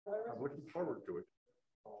looking forward to it.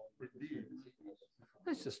 Indeed.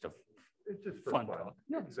 It's just It's just for fun. fun.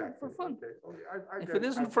 Yeah, Exactly. for fun. Okay. Okay. If it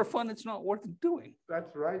isn't for fun, it's not worth doing.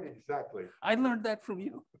 That's right. Exactly. I learned that from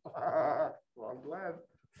you. Well, I'm glad.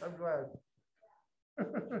 I'm glad.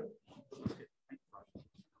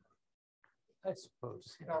 I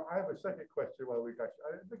suppose. Now, I have a second question while we got you.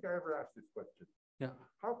 I don't think I ever asked this question. Yeah.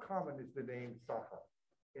 How common is the name Saha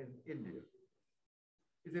in India?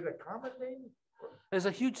 Is it a common name? There's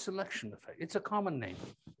a huge selection effect. It's a common name,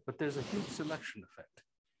 but there's a huge selection effect.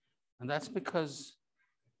 And that's because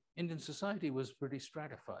Indian society was pretty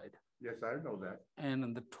stratified. Yes, I know that. And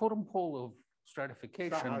in the totem pole of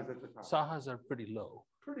stratification, Sahas at the top. Sahas are pretty low.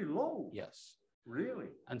 Pretty low. Yes. Really?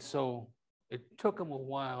 And so it took them a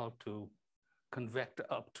while to convect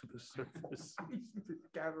up to the surface. To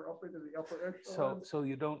gather up into the upper echelon. So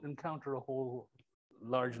you don't encounter a whole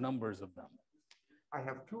large numbers of them. I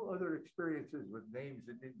have two other experiences with names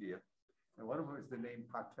in India, and one of them is the name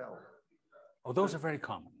Patel. Oh, those are very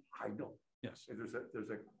common. I know. Yes. And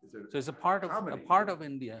There's a part of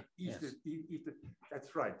India. Eastern, Yes. Eastern,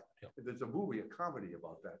 that's right. Yep. And there's a movie, a comedy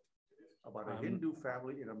about that, about a Hindu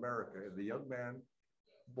family in America, and the young man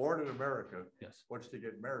born in America Yes. wants to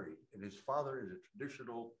get married, and his father is a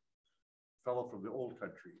traditional fellow from the old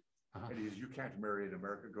country. And he says, you can't marry an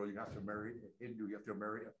American girl, you have to marry a Hindu, you have to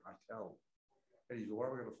marry a Patel. And he said, where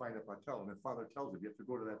are we going to find a Patel? And the father tells him, you have to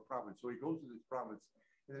go to that province. So he goes to this province,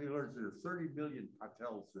 and then he learns there are 30 million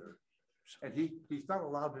Patels there. And he's not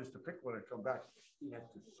allowed just to pick one and come back. He has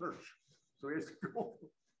to search. So he has to go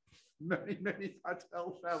many, many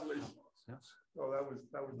Patel families. Yes. So that was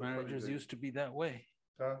Marriages used to be that way.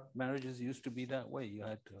 Huh? Marriages used to be that way.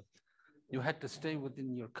 You had to stay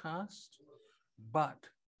within your caste, but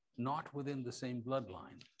not within the same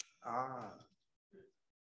bloodline. Ah.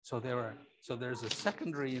 So there's a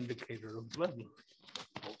secondary indicator of bloodline,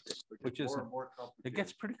 which is it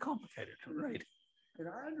gets pretty complicated, right? And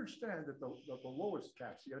I understand that the lowest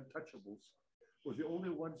caste, the untouchables, were the only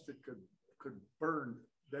ones that could burn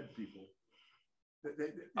dead people.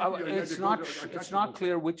 It's not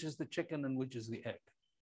clear which is the chicken and which is the egg.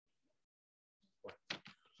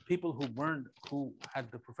 People who had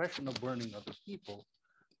the profession of burning other people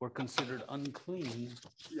were considered unclean,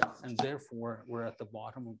 and therefore were at the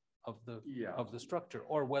bottom of the structure,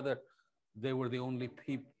 or whether they were the only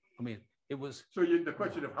people. I mean, it was. So the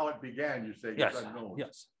question of how it began, you say, yes, is unknown.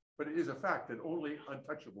 Yes. But it is a fact that only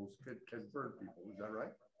untouchables can burn people. Is that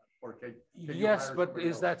right? Or can yes, but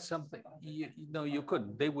is that something? No, you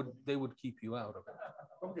couldn't. They would keep you out of it.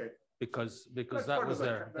 Okay. Because that was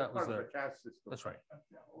their caste system. That's right.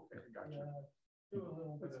 Yeah, okay, gotcha.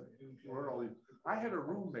 I had a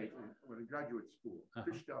roommate when I graduate school,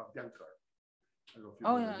 Krishna Abhyankar.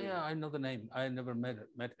 Oh yeah, I know the name. I never met him.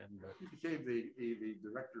 But he became the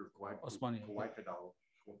director of Kodaikanal.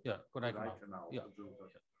 Yeah, Kodaikanal. Yeah.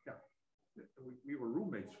 We were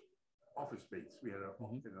roommates, office mates. We had an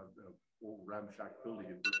old ramshack building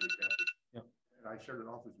in Berkeley campus. Yeah. And I shared an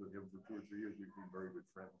office with him for 2 or 3 years. We became very good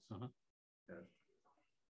friends. And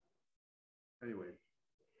anyway,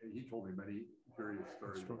 he told me many various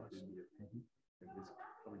stories about India and his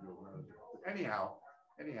coming to America. But anyhow,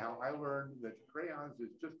 I learned that crayons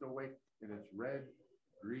is just a way, and it's red,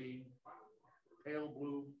 green, pale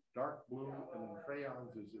blue, dark blue, and then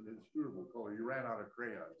crayons is an inscrutable color. You ran out of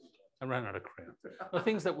crayons. I ran out of crayons. The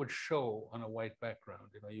things that would show on a white background,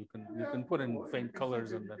 you can put in faint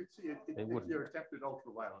colors, and they wouldn't. You're accepted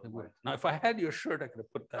ultraviolet. They wouldn't. Now, if I had your shirt, I could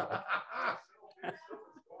have put that on.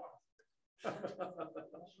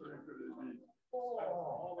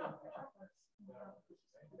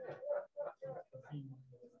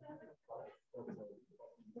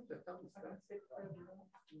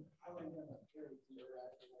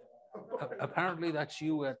 Apparently, that's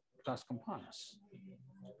you at Las Campanas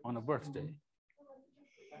on a birthday.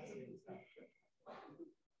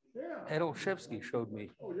 Ed Olszewski showed me.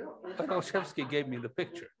 Ed Olszewski gave me the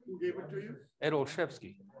picture. Who gave it to you? Ed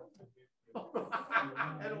Olszewski.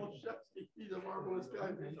 Ed Olszewski, he's a marvelous guy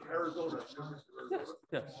from Arizona.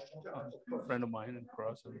 Yes. A friend of mine in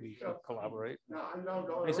Cross, and we collaborate.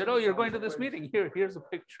 No, he said, "Oh, you're going to this meeting? Here's a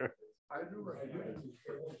picture." I do.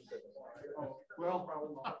 Well,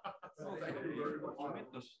 thank you very much.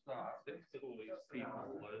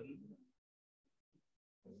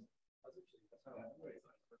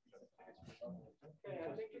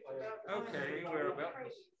 Okay, we're about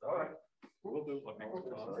to start. We'll do what makes it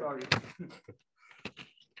Sorry.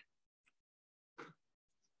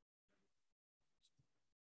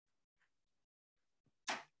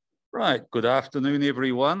 Right, good afternoon,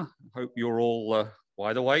 everyone. Hope you're all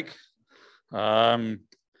wide awake.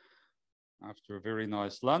 after a very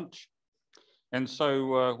nice lunch. And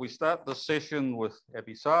so we start the session with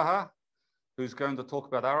Abhijit Saha, who's going to talk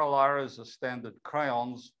about RLRs as standard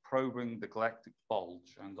crayons probing the galactic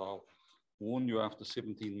bulge. And I'll warn you after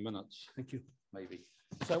 17 minutes. Thank you. Maybe.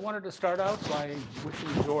 So I wanted to start out by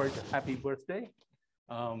wishing George a happy birthday.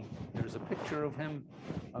 There's a picture of him.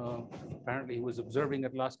 Apparently he was observing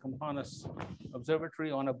at Las Campanas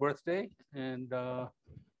Observatory on a birthday, and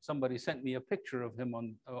somebody sent me a picture of him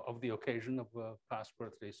of the occasion of a past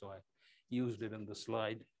birthday, so I used it in the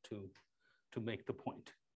slide to make the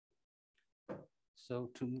point. So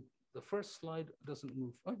the first slide doesn't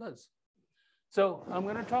move. Oh, it does. So I'm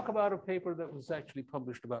going to talk about a paper that was actually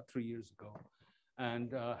published about 3 years ago,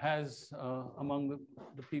 and has among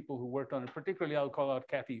the people who worked on it, particularly I'll call out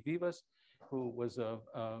Kathy Vivas, who was a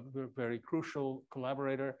very crucial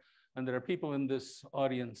collaborator. And there are people in this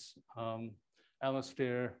audience,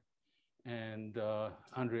 Alastair and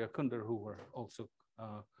Andrea Kunder, who were also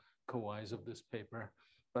co-authors of this paper.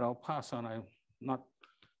 But I'll pass on, I'm not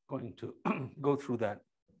going to go through that,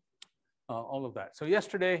 all of that. So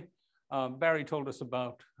yesterday, Barry told us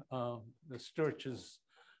about the Sturge's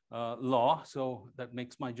law, so that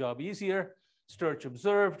makes my job easier. Sturge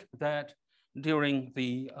observed that during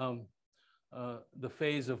the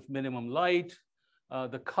phase of minimum light,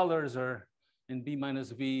 the colors are in B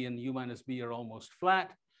minus V and U minus B are almost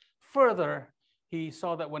flat. Further, he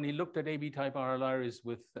saw that when he looked at AB type RLRs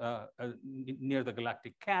with near the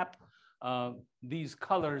galactic cap, these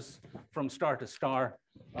colors from star to star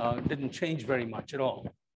didn't change very much at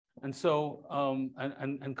all. And so,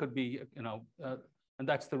 and could be, and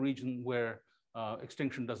that's the region where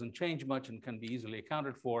extinction doesn't change much and can be easily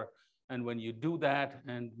accounted for. And when you do that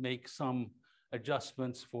and make some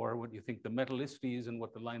adjustments for what you think the metallicity is and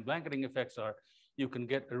what the line blanketing effects are, you can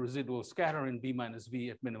get a residual scatter in B minus V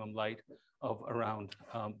at minimum light of around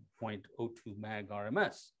 0.02 mag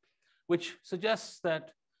RMS, which suggests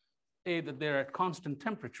that that they're at constant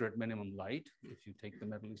temperature at minimum light, if you take the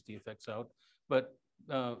metallicity effects out, but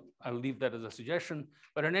I'll leave that as a suggestion.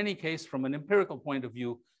 But in any case, from an empirical point of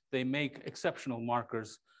view, they make exceptional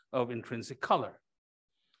markers of intrinsic color.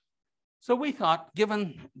 So we thought,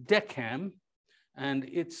 given DECAM and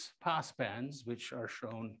its passbands, which are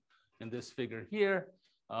shown in this figure here,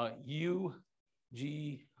 U,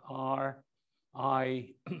 G, R, I,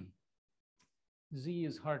 Z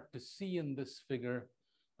is hard to see in this figure,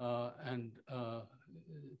 and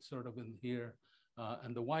it's sort of in here,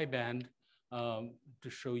 and the Y band, to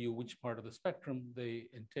show you which part of the spectrum they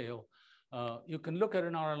entail. You can look at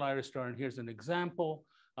an RLR star, and here's an example,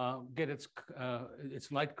 get its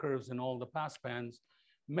light curves in all the passbands,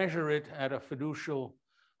 measure it at a fiducial,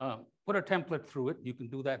 put a template through it. You can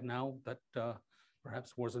do that now. That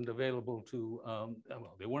perhaps wasn't available to,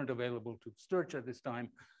 well, they weren't available to Sturge at this time.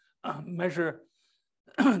 Measure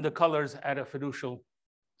the colors at a fiducial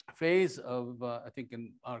phase of, I think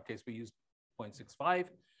in our case, we used 0.65,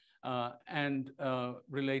 and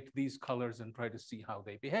relate these colors and try to see how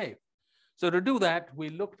they behave. So to do that, we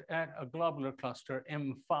looked at a globular cluster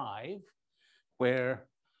M5, where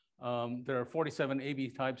there are 47 AB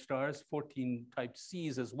type stars, 14 type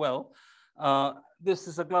Cs as well. This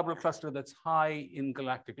is a globular cluster that's high in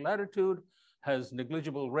galactic latitude, has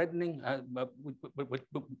negligible reddening,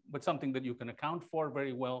 but something that you can account for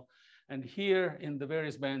very well. And here in the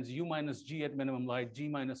various bands, U minus G at minimum light, G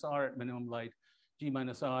minus R at minimum light, G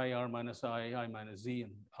minus I, R minus I minus Z,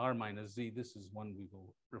 and R minus Z, this is one we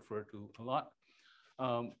will refer to a lot.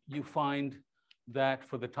 You find that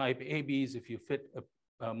for the type ABs, if you fit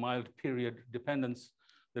a mild period dependence,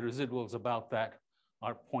 the residuals about that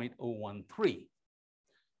are 0.013.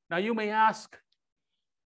 Now you may ask,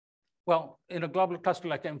 well, in a globular cluster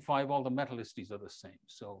like M5, all the metallicities are the same.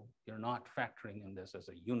 So you're not factoring in this as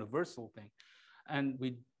a universal thing. And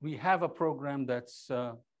we have a program that's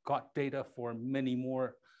got data for many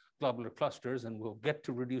more globular clusters, and we'll get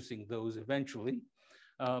to reducing those eventually.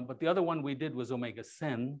 But the other one we did was omega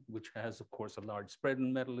Sen, which has, of course, a large spread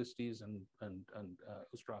in metallicities and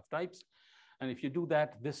Ostrov types. And if you do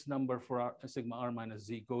that, this number for our sigma R minus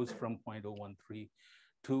Z goes from 0.013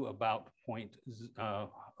 to about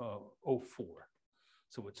 0.04.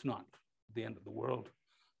 So it's not the end of the world.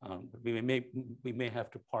 But we may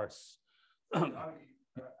have to parse. You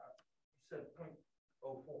said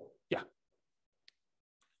 0.04. Yeah.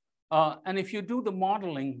 And if you do the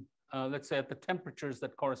modeling, let's say at the temperatures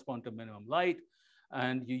that correspond to minimum light,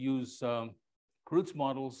 and you use Roots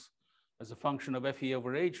models as a function of FE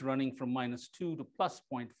over H running from -2 to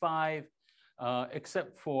 +0.5,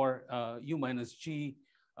 except for U minus G,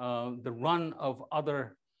 the run of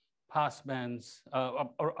other passbands,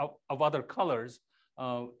 of other colors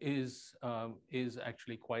is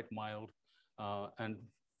actually quite mild, and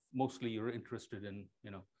mostly you're interested in,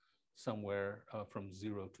 somewhere from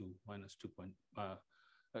 0 to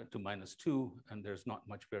 -2, and there's not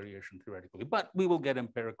much variation theoretically. But we will get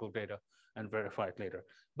empirical data and verify it later.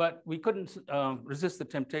 But we couldn't resist the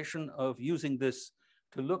temptation of using this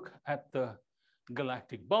to look at the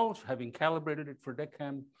galactic bulge, having calibrated it for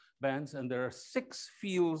decam bands. And there are 6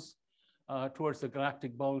 fields towards the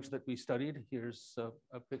galactic bulge that we studied. Here's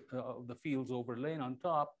a picture of the fields overlain on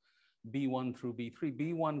top, B1 through B3.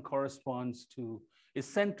 B1 corresponds to, is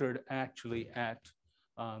centered actually at,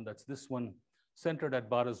 that's this one, centered at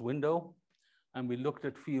Batta's window. And we looked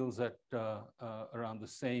at fields at around the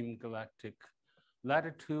same galactic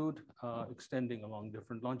latitude, extending along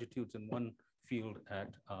different longitudes, and one field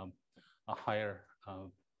at a higher,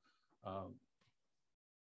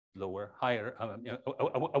 higher,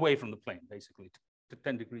 away from the plane, basically, to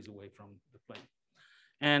 10 degrees away from the plane.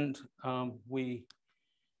 And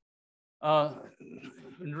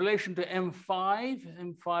in relation to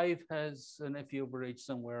M5 has an FE/H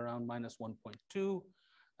somewhere around -1.2.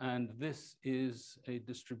 And this is a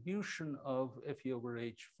distribution of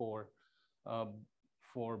FE/H for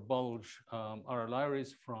bulge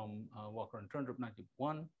RLIRs from Walker and Turndrup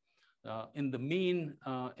 91. In the mean,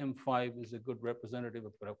 M5 is a good representative,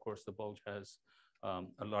 but of course the bulge has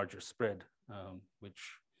a larger spread,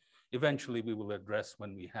 which eventually we will address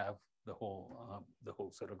when we have the whole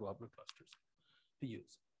set of globular clusters to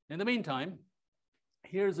use. In the meantime,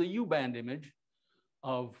 here's a U-band image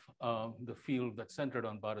of the field that's centered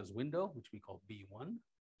on Batta's window, which we call B1.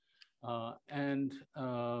 And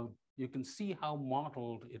you can see how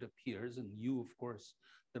mottled it appears. And U, of course,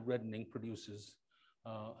 the reddening produces,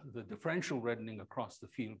 the differential reddening across the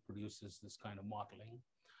field produces this kind of mottling.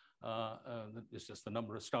 It's just the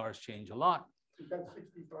number of stars change a lot. You've got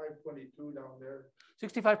 6522 down there.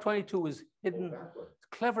 6522 is hidden,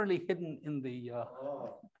 cleverly hidden in the,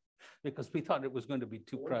 because we thought it was going to be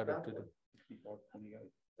too crowded to do.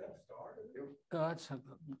 That's a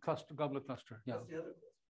cluster, goblet cluster. Yeah. That's the other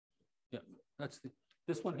cluster. Yeah, that's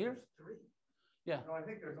this one here. Yeah. No, I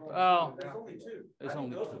think there's only two. There's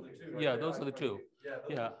only two. Yeah, those are the two.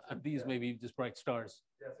 Yeah, and these may be just bright stars.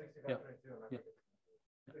 Yeah, 65, 22. Yeah.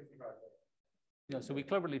 Yeah, so we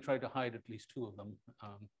cleverly tried to hide at least 2 of them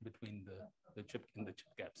between the chip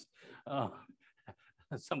gaps.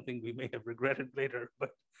 Something we may have regretted later,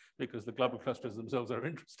 but because the globular clusters themselves are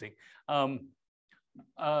interesting.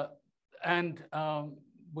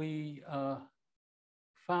 We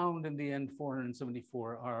found in the end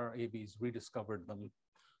 474 RABs, rediscovered them,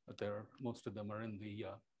 but most of them are in the,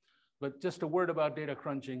 but just a word about data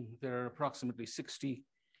crunching. There are approximately 60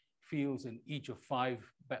 fields in each of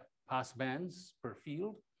 5 pass bands per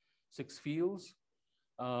field, 6 fields.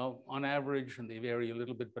 On average, and they vary a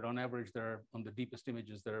little bit, but on average, on the deepest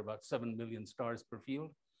images, there are about 7 million stars per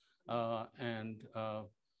field. So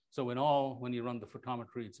in all, when you run the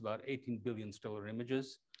photometry, it's about 18 billion stellar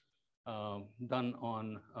images done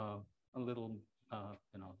on a little, a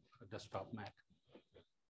desktop Mac.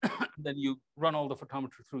 Then you run all the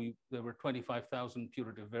photometry through. There were 25,000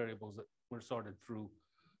 putative variables that were sorted through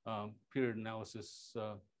period analysis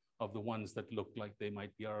of the ones that looked like they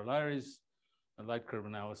might be RLIRs, a light curve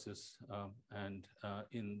analysis, and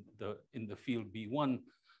in the field B1,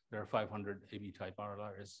 there are 500 AB type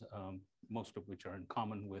RLIRs, most of which are in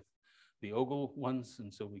common with the OGLE ones.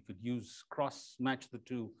 And so we could cross-match the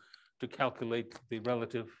two to calculate the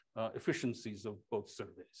relative efficiencies of both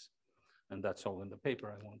surveys. And that's all in the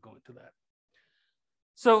paper. I won't go into that.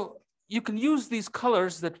 So you can use these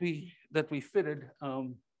colors that we fitted.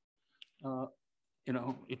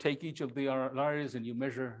 You take each of the RLIRs and you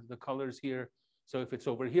measure the colors here. So if it's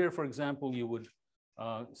over here, for example, you would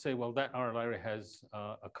say, well, that RLIR has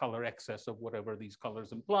a color excess of whatever these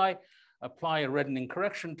colors imply, apply a reddening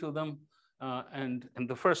correction to them. And in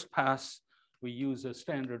the first pass, we use a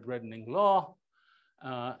standard reddening law,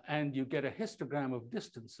 and you get a histogram of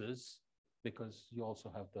distances, because you also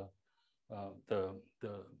have the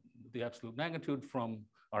absolute magnitude from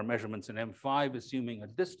our measurements in M5, assuming a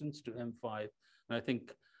distance to M5. And I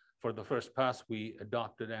think for the first pass, we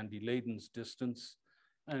adopted Andy Layden's distance.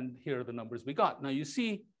 And here are the numbers we got. Now you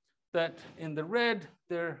see that in the red,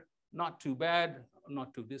 they're not too bad,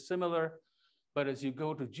 not too dissimilar. But as you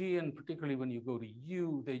go to G, and particularly when you go to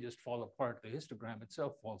U, they just fall apart. The histogram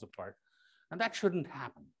itself falls apart. And that shouldn't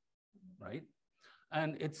happen, right?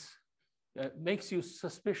 And it makes you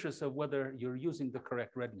suspicious of whether you're using the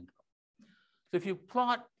correct reddening. So if you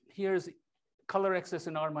plot, here's color excess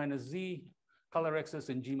in R minus Z, color excess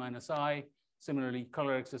in G minus I, similarly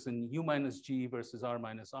color excess in U minus G versus R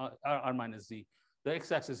minus Z. The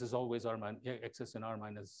x-axis is always xs and r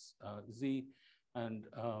minus z, and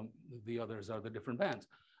the others are the different bands.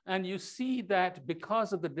 And you see that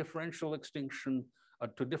because of the differential extinction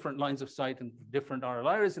to different lines of sight and different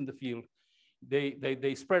RLIs in the field,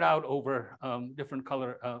 they spread out over different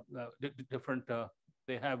color,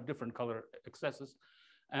 they have different color excesses,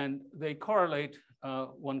 and they correlate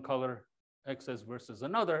one color excess versus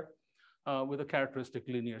another with a characteristic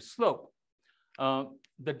linear slope.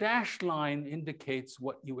 The dashed line indicates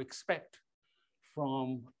what you expect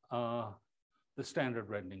from the standard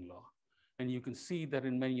reddening law. And you can see that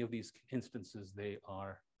in many of these instances, they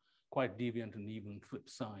are quite deviant and even flip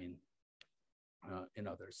sign in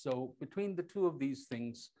others. So between the two of these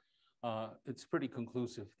things, it's pretty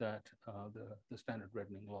conclusive that the standard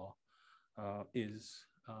reddening law is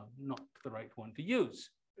not the right one to use.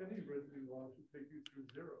 Any reddening law should take you through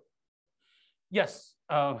zero. Yes,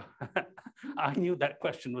 I knew that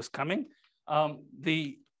question was coming.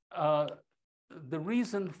 The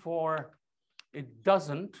reason for it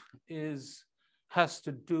doesn't has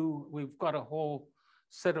to do, we've got a whole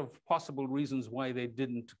set of possible reasons why they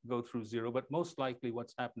didn't go through zero, but most likely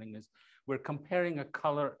what's happening is we're comparing a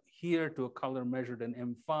color here to a color measured in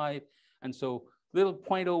M5. And so little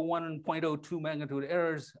 0.01 and 0.02 magnitude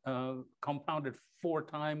errors compounded 4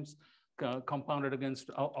 times, compounded against,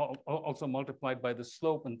 also multiplied by the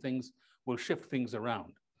slope, and things will shift things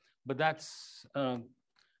around. But that's,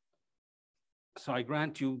 so I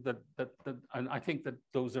grant you that and I think that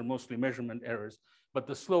those are mostly measurement errors, but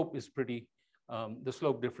the slope is pretty, the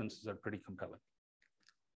slope differences are pretty compelling.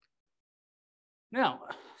 Now,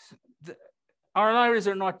 our iris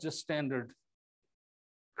are not just standard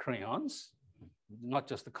crayons, not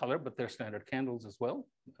just the color, but they're standard candles as well,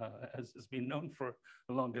 as has been known for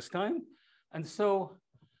the longest time. And so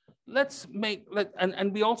let's make,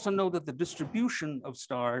 and we also know that the distribution of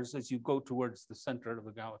stars as you go towards the center of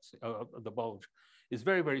the galaxy, of the bulge, is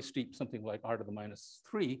very, very steep, something like r to the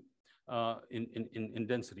 -3 in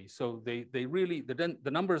density. So they really,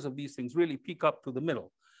 the numbers of these things really peak up to the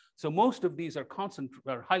middle. So most of these are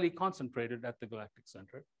highly concentrated at the galactic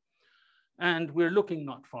center. And we're looking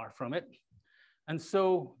not far from it. And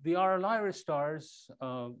so the RL-Iris stars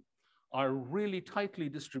are really tightly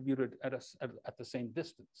distributed at the same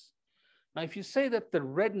distance. Now, if you say that the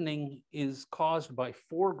reddening is caused by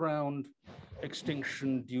foreground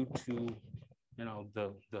extinction due to, you know,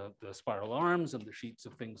 the spiral arms and the sheets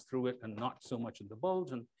of things through it, and not so much in the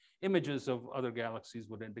bulge, and images of other galaxies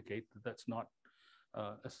would indicate that that's not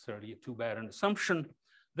necessarily too bad an assumption,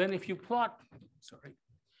 then if you plot,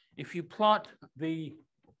 if you plot the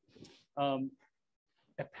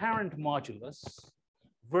apparent modulus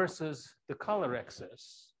versus the color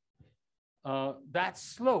excess, that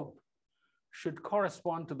slope should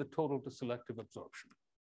correspond to the total to selective absorption.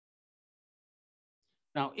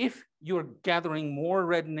 Now, if you're gathering more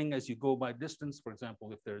reddening as you go by distance, for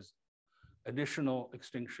example, if there's additional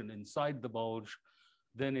extinction inside the bulge,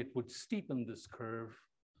 then it would steepen this curve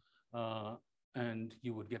and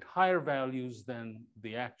you would get higher values than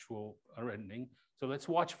the actual reddening. So let's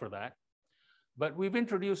watch for that. But we've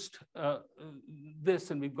introduced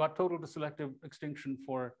this, and we've got total to selective extinction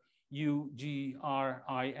for U, G, R,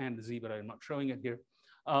 I, and Z, but I'm not showing it here.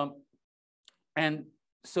 And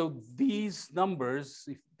so these numbers,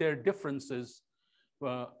 if their differences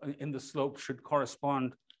in the slope, should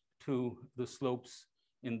correspond to the slopes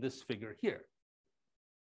in this figure here,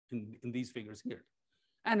 in these figures here.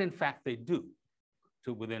 And in fact, they do,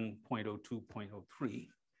 to within 0.02, 0.03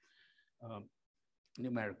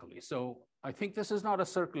 numerically. So I think this is not a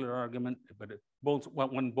circular argument, but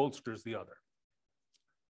one bolsters the other.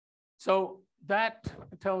 So that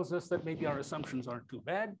tells us that maybe our assumptions aren't too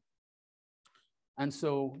bad. And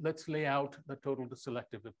so let's lay out the total to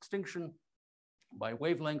selective extinction by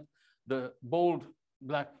wavelength. The bold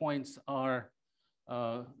black points are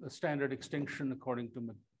the standard extinction according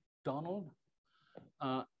to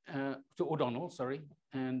O'Donnell, sorry.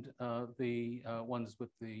 And the ones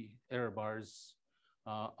with the error bars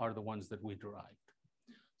are the ones that we derived.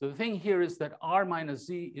 So the thing here is that R minus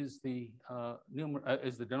Z is the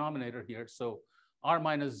denominator here. So R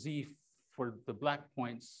minus Z for the black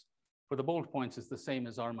points, for the bold points, is the same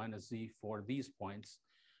as R minus Z for these points.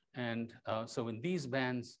 And so in these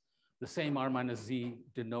bands, the same R minus Z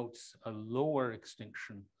denotes a lower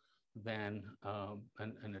extinction than,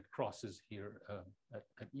 and it crosses here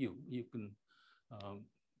at U. You can,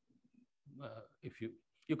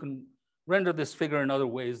 you can render this figure in other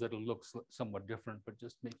ways that it looks somewhat different, but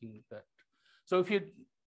just making that. So if you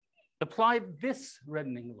apply this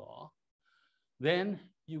reddening law, then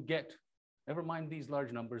you get, never mind these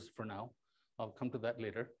large numbers for now, I'll come to that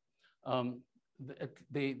later.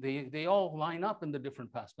 they all line up in the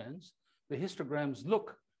different passbands. The histograms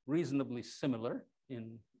look reasonably similar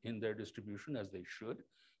in their distribution, as they should,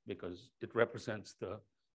 because it represents the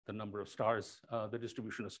number of stars, the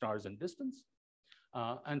distribution of stars and distance.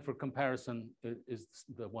 And for comparison, it is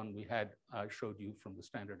the one I showed you from the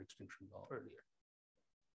standard extinction law earlier.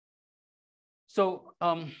 So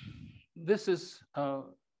this is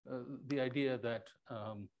the idea that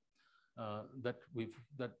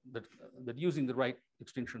that using the right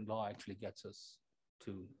extinction law actually gets us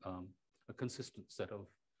to a consistent set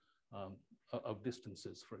of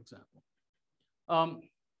distances, for example.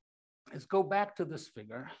 Let's go back to this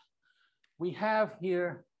figure. We have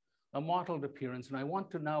here a mottled appearance, and I want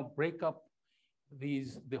to now break up the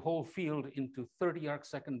whole field into 30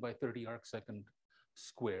 arcsecond by 30 arcsecond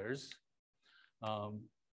squares,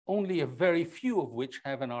 only a very few of which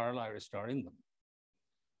have an RL-Iris star in them.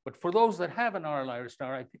 But for those that have an RL-Iris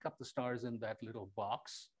star, I pick up the stars in that little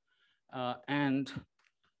box and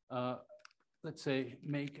let's say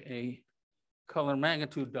make a color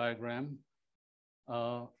magnitude diagram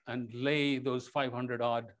and lay those 500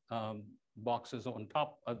 odd boxes on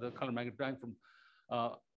top of the color magnitude diagram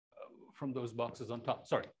from those boxes on top.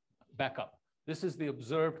 Sorry, back up. This is the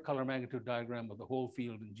observed color magnitude diagram of the whole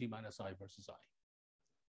field in G minus I versus I.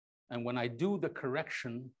 And when I do the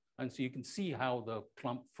correction, and so you can see how the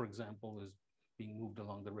clump, for example, is being moved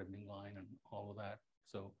along the reddening line and all of that.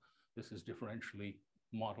 So this is differentially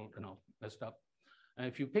modeled and all messed up. And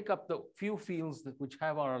if you pick up the few fields which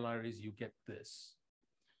have RL-Iris, you get this.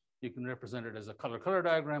 You can represent it as a color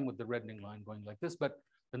diagram with the reddening line going like this, but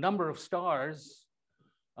the number of stars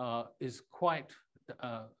is quite,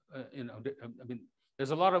 I mean,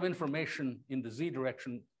 there's a lot of information in the Z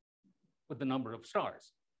direction with the number of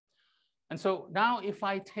stars. And so now if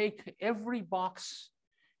I take every box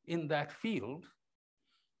in that field,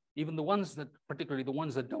 even the ones that, particularly the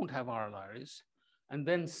ones that don't have RL-Iris, and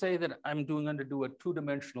then say that I'm going to do a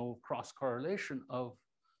two-dimensional cross correlation of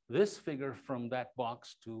this figure from that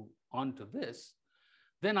box onto this,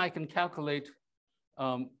 then I can calculate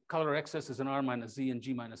color excesses in R minus Z and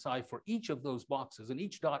G minus I for each of those boxes, and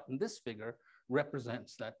each dot in this figure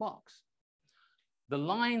represents that box. The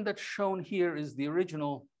line that's shown here is the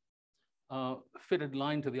original fitted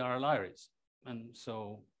line to the RL-Iris. And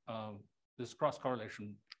so this cross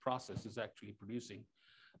correlation process is actually producing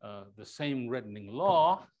the same reddening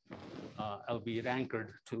law, albeit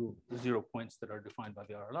anchored to the 0 points that are defined by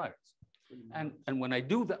the RL-Iris. And when I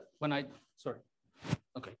do that, when I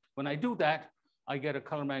do that, I get a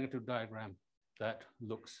color magnitude diagram that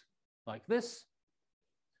looks like this.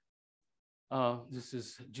 This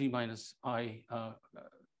is G minus I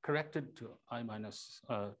corrected to I minus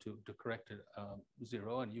to corrected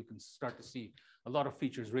 0, and you can start to see a lot of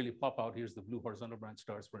features really pop out. Here's the blue horizontal branch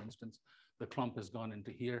stars, for instance. The clump has gone into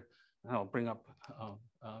here. And I'll bring up,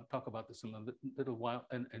 talk about this in a little while,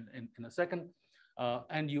 in a second.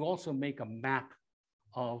 And you also make a map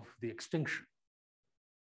of the extinction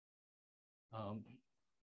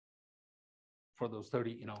for those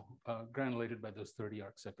 30, granulated by those 30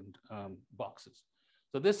 arcsecond boxes.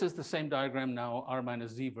 So this is the same diagram now, R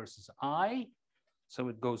minus Z versus I. So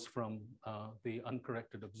it goes from the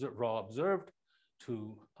uncorrected raw observed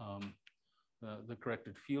to the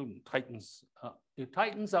corrected field, and it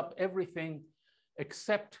tightens up everything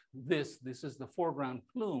except this. This is the foreground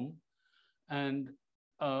plume. And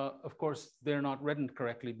of course, they're not reddened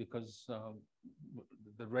correctly because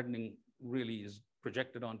the reddening really is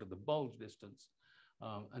projected onto the bulge distance.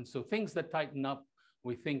 And so things that tighten up,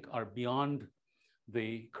 we think are beyond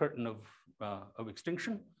the curtain of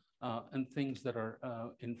extinction, and things that are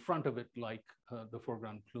in front of it, like the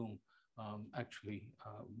foreground plume, actually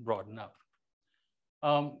broaden out.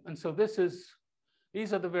 And so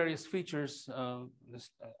these are the various features,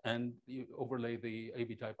 and you overlay the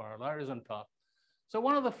AB type RL-Iris on top. So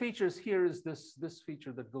one of the features here is this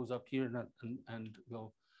feature that goes up here, and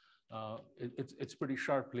will, it's pretty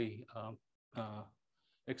sharply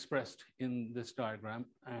expressed in this diagram.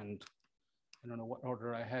 And I don't know what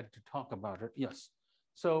order I had to talk about it. Yes.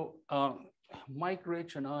 So Mike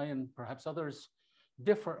Rich and I, and perhaps others,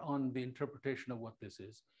 differ on the interpretation of what this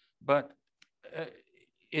is. But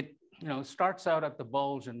it starts out at the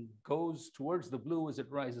bulge and goes towards the blue as it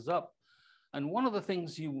rises up. And one of the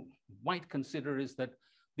things you might consider is that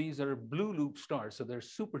these are blue loop stars. So they're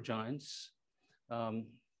supergiants,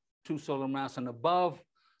 2 solar mass and above,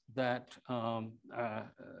 that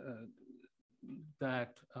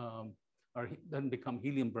then become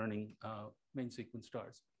helium burning main sequence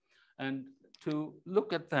stars. And to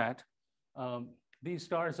look at that, these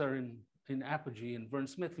stars are in apogee, and Vern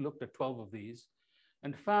Smith looked at 12 of these.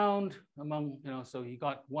 and found among, so he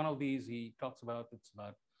got one of these, he talks about, it's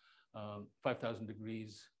about 5,000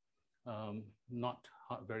 degrees, not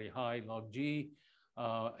very high, log G,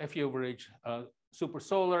 FE over H, super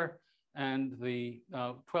solar, and the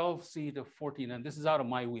 12C to 14, and this is out of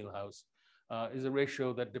my wheelhouse, is a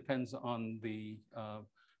ratio that depends on the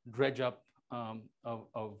dredge up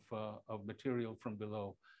of material from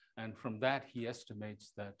below. And from that, he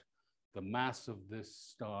estimates that the mass of this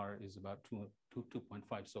star is about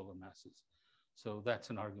 2.5 solar masses. So that's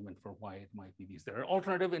an argument for why it might be these. There are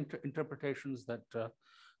alternative interpretations that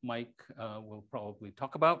Mike will probably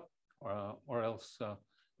talk about, or else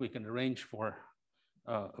we can arrange for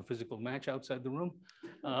a physical match outside the room.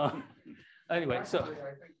 Anyway, actually, so. I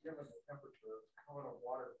think given the temperature, coming up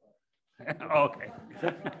water. Okay.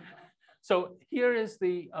 So here is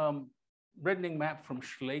the reddening map from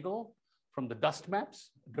Schlegel, from the dust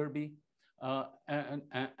maps, Derby.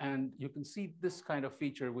 And you can see this kind of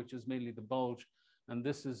feature, which is mainly the bulge. And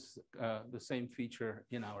this is the same feature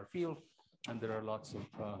in our field. And there are lots of,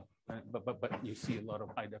 but you see a lot of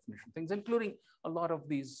high definition things, including a lot of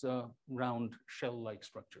these round shell-like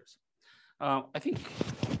structures. I think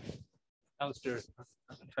Alistair is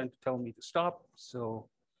trying to tell me to stop, so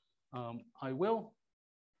I will.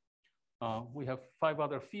 We have 5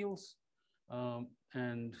 other fields,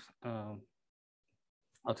 and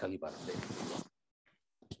I'll tell you about it later.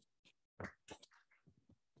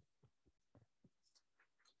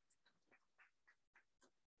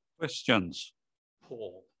 Questions?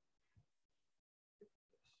 Paul.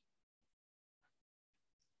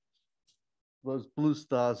 Those blue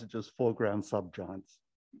stars are just foreground subgiants.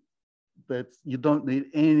 You don't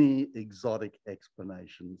need any exotic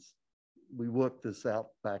explanations. We worked this out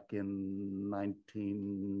back in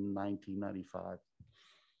 1990, 95.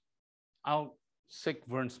 I'll sick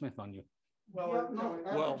Vern Smith on you. Well,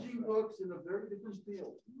 averaging works in a very different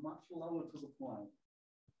field, much lower to the plane.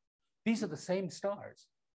 These are the same stars.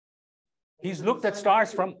 He's looked at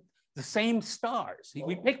stars from the same stars.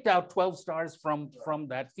 We picked out 12 stars from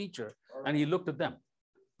that feature, and he looked at them.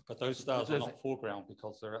 But those stars are not foreground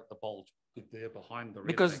because they're at the bulge. They're behind the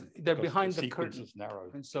because they're behind the curtain. Is narrow.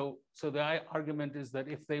 And so the argument is that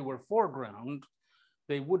if they were foreground,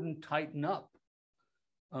 they wouldn't tighten up.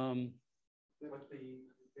 But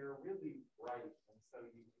they're really bright, and so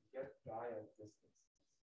you can get Gaia distance.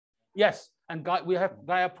 Yes, and we have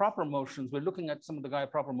Gaia proper motions. We're looking at some of the Gaia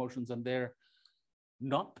proper motions, and they're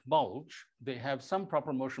not bulge. They have some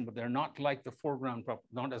proper motion, but they're not like the foreground,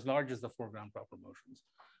 not as large as the foreground proper motions,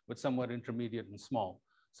 but somewhat intermediate and small.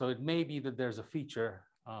 So it may be that there's a feature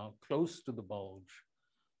close to the bulge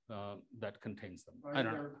that contains them. I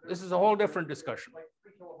don't know. This is a whole different discussion. Like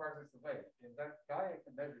 3 kiloparsecs away, and that Gaia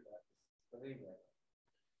can measure that. Believe me.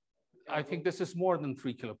 I think this is more than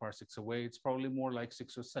 3 kiloparsecs away. It's probably more like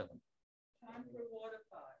 6 or 7. Time for water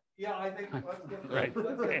time. Yeah, I think let's get Right.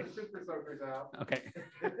 Let's get the super soakers out. Okay.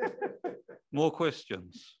 More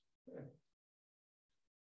questions?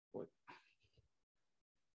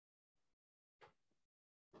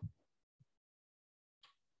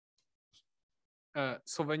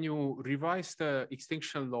 So when you revise the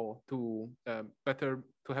extinction law to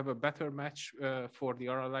have a better match for the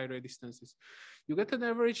RLI ray distances, you get an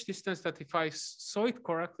average distance that, if I saw it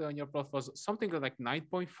correctly on your plot, was something like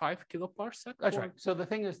 9.5 kiloparsec. That's right. So the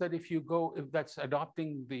thing is that if that's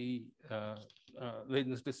adopting the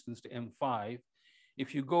lateness distance to M5,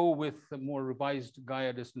 if you go with the more revised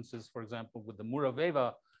Gaia distances, for example, with the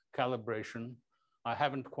Muraveva calibration, I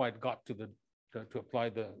haven't quite got to apply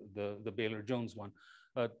the Baylor-Jones one,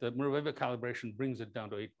 but the Muraveva calibration brings it down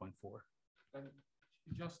to 8.4. And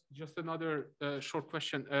just another short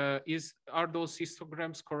question: are those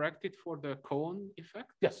histograms corrected for the cone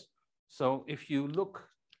effect? Yes. So if you look,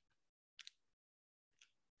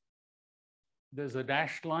 there's a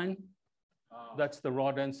dashed line. That's the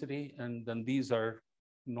raw density, and then these are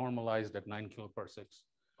normalized at 9 kiloparsecs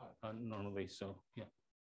normally. So yeah.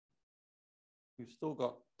 We've still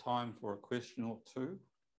got time for a question or two.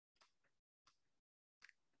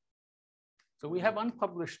 So we have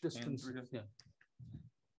unpublished distances. Yeah.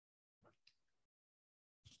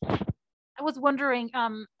 I was wondering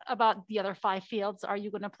about the other 5 fields. Are you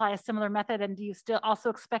going to apply a similar method? And do you still also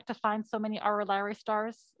expect to find so many RLI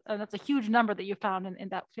stars? That's a huge number that you found in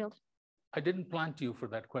that field. I didn't plant you for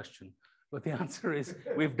that question, but the answer is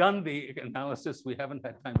we've done the analysis. We haven't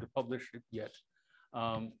had time to publish it yet.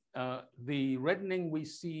 The reddening we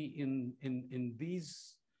see in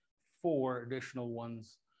these 4 additional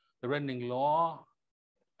ones, the reddening law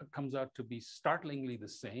comes out to be startlingly the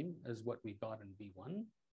same as what we got in B1.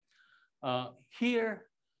 Here,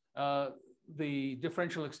 the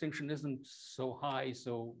differential extinction isn't so high,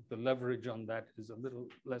 so the leverage on that is a little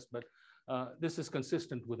less, but this is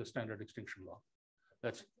consistent with the standard extinction law.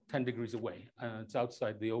 That's 10 degrees away, and it's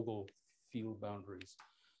outside the oval field boundaries.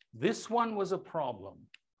 This one was a problem.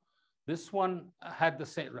 This one had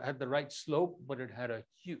the right slope, but it had a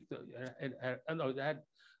huge, it had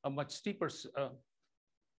a much steeper,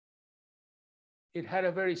 it had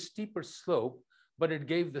a very steeper slope, but it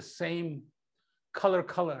gave the same color,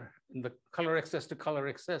 in the color excess to color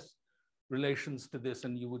excess relations to this.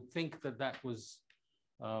 And you would think that that was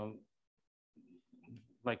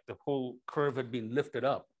like the whole curve had been lifted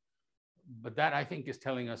up. But that, I think, is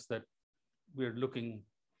telling us that we're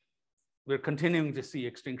continuing to see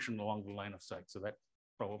extinction along the line of sight. So that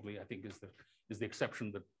probably, I think, is the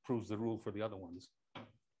exception that proves the rule for the other ones.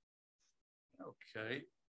 Okay.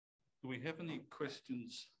 Do we have any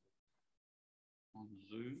questions on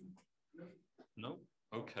Zoom? No?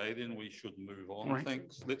 Okay, then we should move on. Right.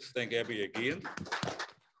 Thanks. Let's thank Abby again.